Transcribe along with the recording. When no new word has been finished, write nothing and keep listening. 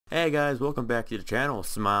Hey guys, welcome back to the channel.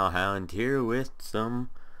 Smile Hound here with some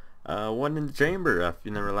One in the Chamber. If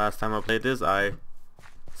you remember last time I played this, I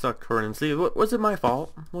sucked horrendously. Was it my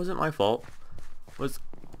fault? Was it my fault? It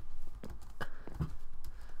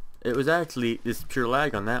was actually this pure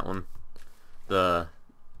lag on that one.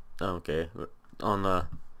 Okay, on the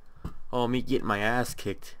me getting my ass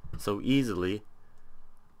kicked so easily.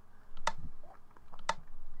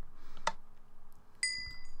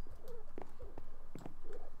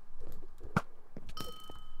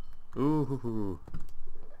 Ooh.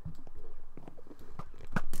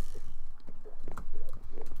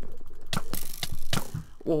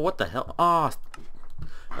 Well, what the hell?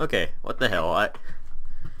 Okay, what the hell?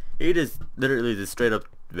 He just literally just straight up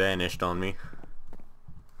vanished on me.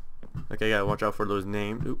 Okay, gotta watch out for those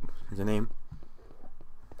names. Oop, there's a name.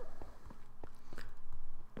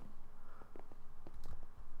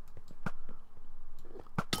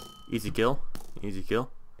 Easy kill. Easy kill.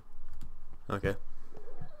 Okay.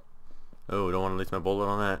 Oh, don't want to waste my bullet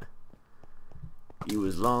on that. He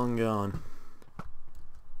was long gone.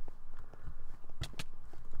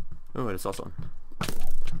 Oh, I just saw someone.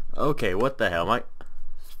 Okay, what the hell? My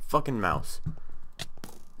fucking mouse.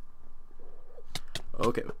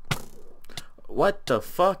 Okay. What the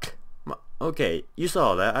fuck? Okay, you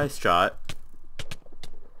saw that. I shot.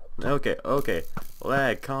 Okay, okay.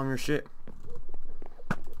 Lag, calm your shit.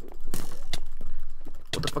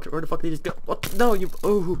 What the fuck? Where the fuck did he just go? What? No, you.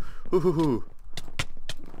 Ooh. Ooh.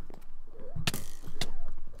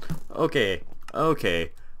 Okay.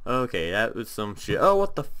 Okay. Okay. That was some shit. Oh,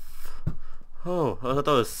 what the? Oh, I thought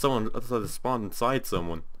it was someone. I thought it spawned inside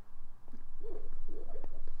someone.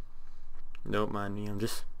 Don't mind me. I'm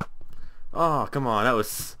just. Oh, come on. That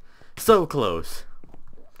was so close.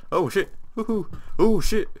 Oh shit. Ooh. Oh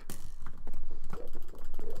shit.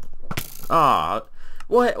 Ah.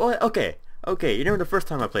 What? What? Okay. Okay, you remember the first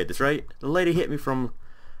time I played this, right? The lady hit me from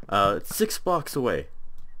 6 blocks away.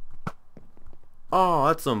 Oh,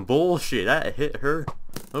 that's some bullshit. That hit her.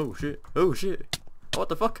 Oh shit. Oh shit. What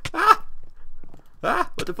the fuck? Ah! Ah!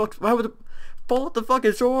 What the fuck? Why would the pull out the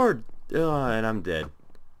fucking sword? And I'm dead.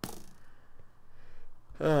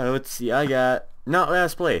 Let's see. I got not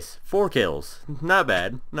last place. 4 kills. Not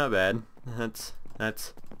bad. Not bad. I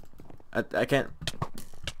can't.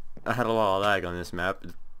 I had a lot of lag on this map.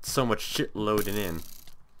 So much shit loading in.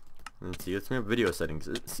 Let's see, let's make video settings.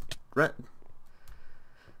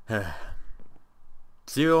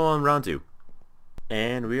 See you on round 2.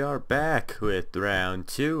 And we are back with round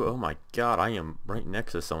 2. Oh my god, I am right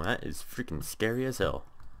next to someone. That is freaking scary as hell.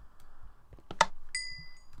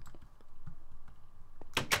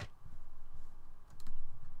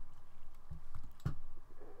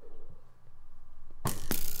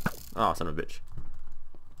 Oh, son of a bitch.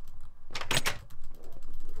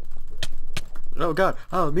 Oh god,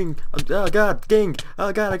 oh god, gang,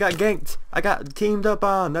 oh god, I got ganked, I got teamed up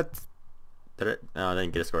on, that's, did it? No, I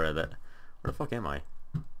didn't get a score out of that. Where the fuck am I?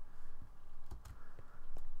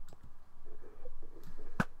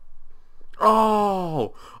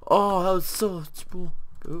 Oh, oh, that was so cool.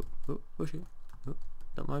 Oh shit,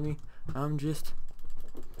 don't mind me, I'm just,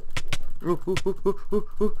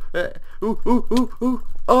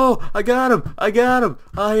 oh, I got him,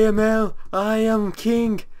 I am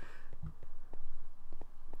king.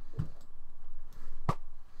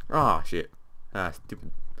 Ah, shit. Ah,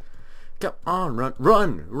 stupid. Come on,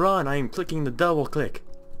 run! I am clicking the double click.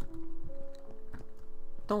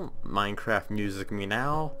 Don't Minecraft music me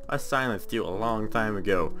now. I silenced you a long time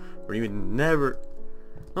ago. Or you never...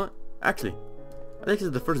 What? Actually, I think this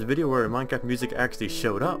is the first video where Minecraft music actually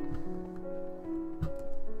showed up.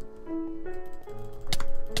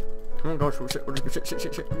 Come on, go, shit.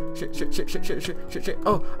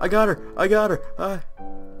 Oh, I got her.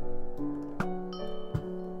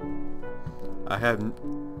 I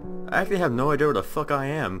actually have no idea where the fuck I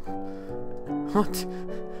am. What?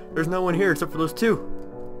 There's no one here except for those 2.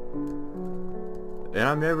 And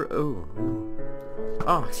I'm never. Oh.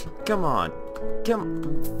 Oh, come on.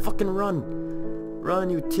 Fucking run. Run,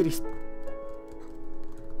 you titties.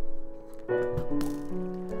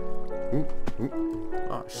 Ooh.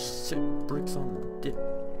 Oh, shit. Bricks on the dick.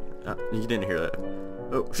 You didn't hear that.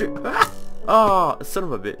 Oh, shit. Ah! Oh, son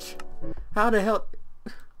of a bitch. How the hell.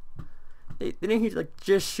 Didn't he like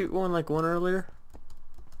just shoot one like one earlier?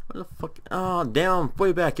 What the fuck? Oh, damn!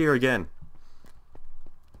 Way back here again.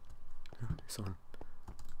 Oh, there's someone.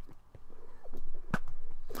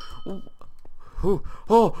 Oh!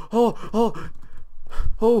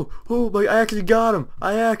 But I actually got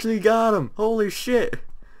him! Holy shit!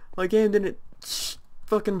 My game didn't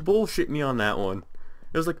fucking bullshit me on that one.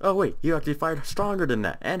 It was like, oh wait, you actually fired stronger than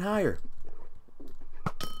that and higher.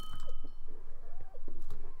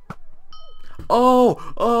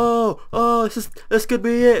 Oh, this could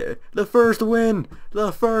be it. The first win.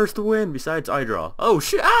 The first win. Besides I draw. Oh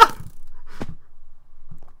shit. Ah!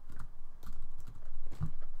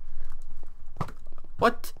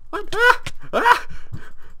 What? What? Ah! Ah!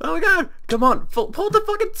 Oh my god! Come on, pull the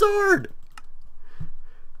fucking sword!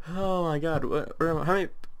 Oh my god! How many?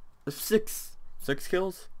 Six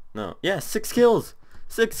kills? No. Yeah, 6 kills.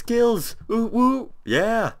 6 kills. Ooh woo.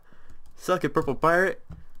 Yeah. Suck it, purple pirate.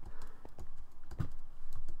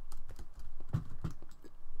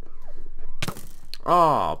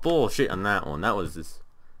 Oh, bullshit on that one. That was just...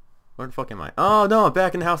 Where the fuck am I? Oh no, I'm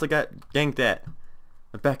back in the house I got ganked at.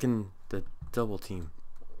 I'm back in the double team.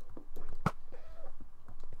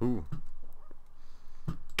 Ooh.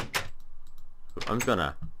 I'm just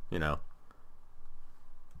gonna, you know.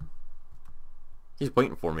 He's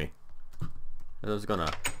waiting for me. I was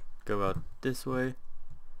gonna go out this way.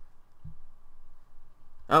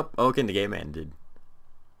 Oh, okay, the game ended.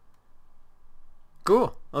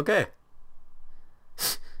 Cool, okay.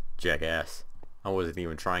 Jackass. I wasn't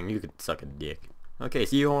even trying. You could suck a dick. Okay,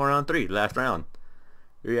 see you on round 3, last round.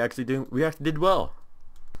 We actually did well.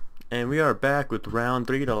 And we are back with round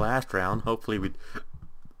 3, the last round. Hopefully we...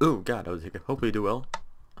 Oh god, that was hiccup. Hopefully do well.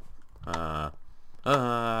 What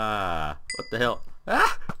the hell?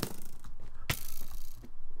 Ah!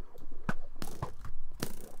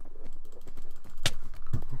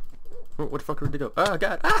 What the fuck did it go? Oh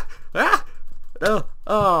god! Ah! Ah!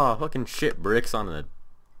 Oh, fucking shit bricks on the...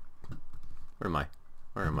 Where am I?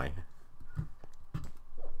 Where am I?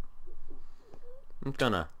 I'm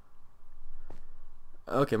gonna...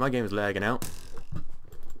 Okay, my game's lagging out.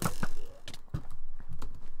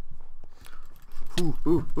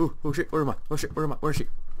 Oh shit, where am I? Oh shit, where am I? Where is she?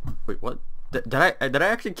 Wait, what? Did I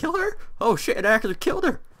actually kill her? Oh shit, I actually killed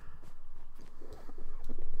her!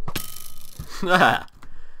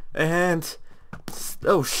 And...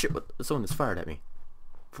 Oh shit, what? Someone just fired at me.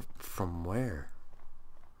 From where?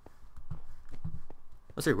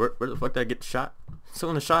 Let's see, where the fuck did I get shot?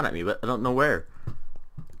 Someone just shot at me, but I don't know where.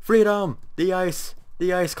 Freedom! The ice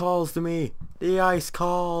calls to me. The ice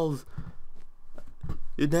calls.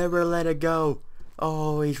 You never let it go.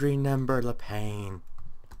 Always remember the pain.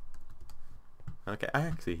 Okay, I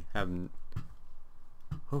actually haven't...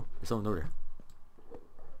 Oh, there's someone over there.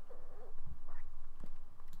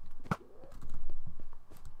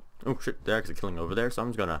 Oh shit, they're actually killing over there, so I'm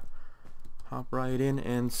just gonna hop right in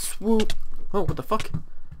and swoop. Oh, what the fuck?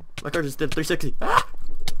 My car just did 360. Ah!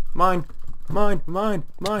 Mine. Oh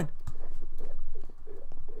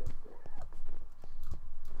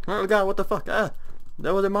my god, what the fuck? Ah!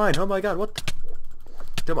 That wasn't mine. Oh my god, what?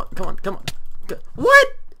 Come on. What?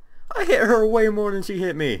 I hit her way more than she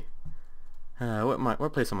hit me.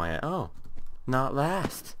 What place am I at? Oh, not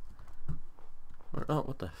last. Oh,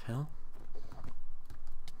 what the hell?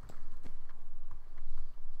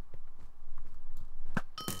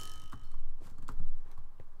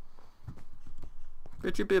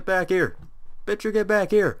 Bitch, you get back here. Bitch, you get back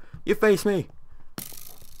here. You face me.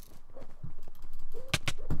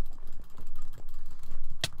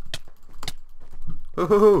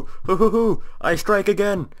 Hoo. I strike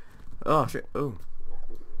again. Oh shit. Oh.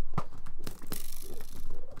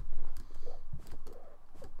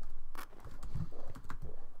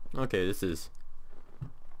 Okay, this is...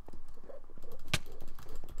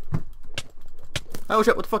 Oh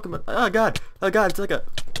shit, what the fuck am I... Oh god, it's like a...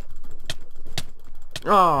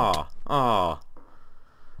 Oh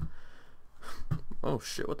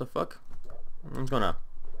shit, what the fuck? I'm gonna...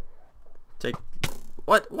 Take...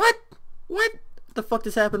 What the fuck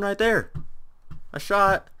just happened right there? I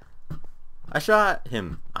shot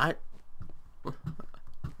him. I'm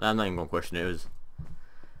not even gonna question it. It was...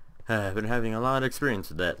 I've been having a lot of experience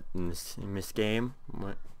with that in this game.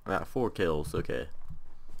 I got 4 kills, okay.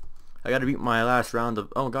 I gotta beat my last round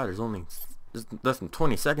of... Oh god, there's less than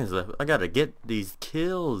 20 seconds left. I gotta get these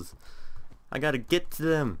kills. I gotta get to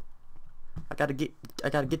them. I gotta get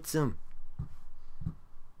some.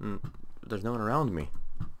 There's no one around me.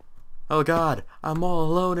 Oh god, I'm all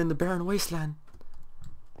alone in the barren wasteland.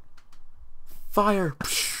 Fire!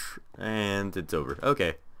 And it's over.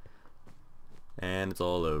 Okay. And it's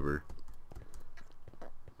all over.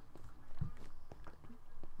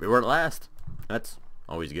 We weren't last. That's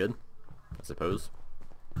always good, I suppose.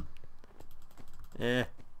 Is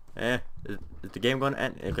the game going to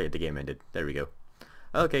end? Okay, the game ended. There we go.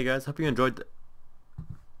 Okay guys, hope you enjoyed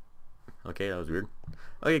Okay, that was weird.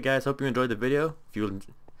 Okay guys, hope you enjoyed the video. If you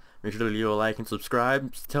make sure to leave a like and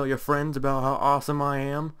subscribe. Tell your friends about how awesome I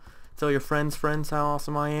am. Tell your friends how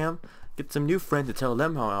awesome I am. Get some new friends to tell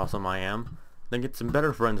them how awesome I am. Then get some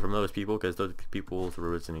better friends from those people, because those people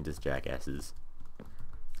were listening to jackasses.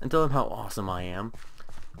 And tell them how awesome I am.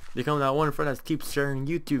 Become that one friend that keeps sharing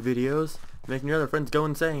YouTube videos, making your other friends go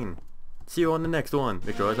insane. See you on the next one.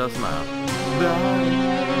 Make sure always have a smile.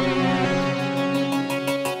 Bye.